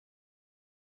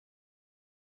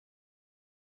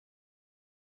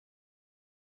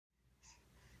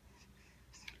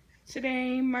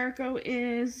Today, Marco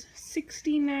is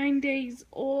 69 days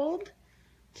old.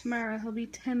 Tomorrow he'll be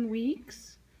 10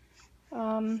 weeks.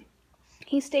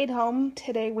 He stayed home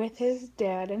today with his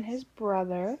dad and his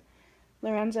brother.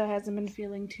 Lorenzo hasn't been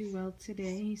feeling too well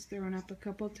today. He's thrown up a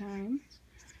couple times.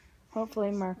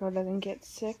 Hopefully Marco doesn't get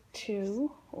sick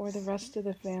too, or the rest of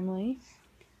the family.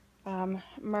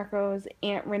 Marco's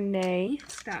Aunt Renee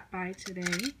stopped by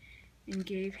today and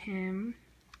gave him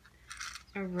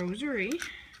a rosary.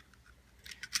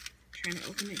 Trying to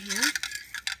open it here.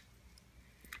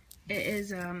 It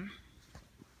is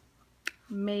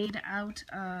made out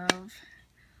of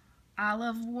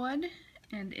olive wood,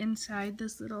 and inside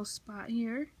this little spot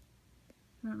here,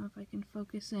 I don't know if I can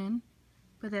focus in,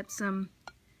 but that's some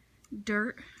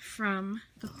dirt from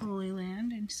the Holy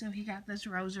Land, and so he got this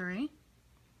rosary.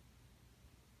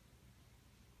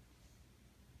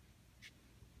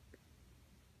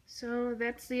 So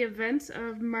that's the events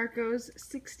of Marco's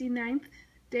 69th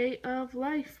day of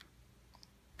life.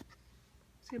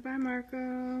 Say bye,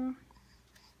 Marco.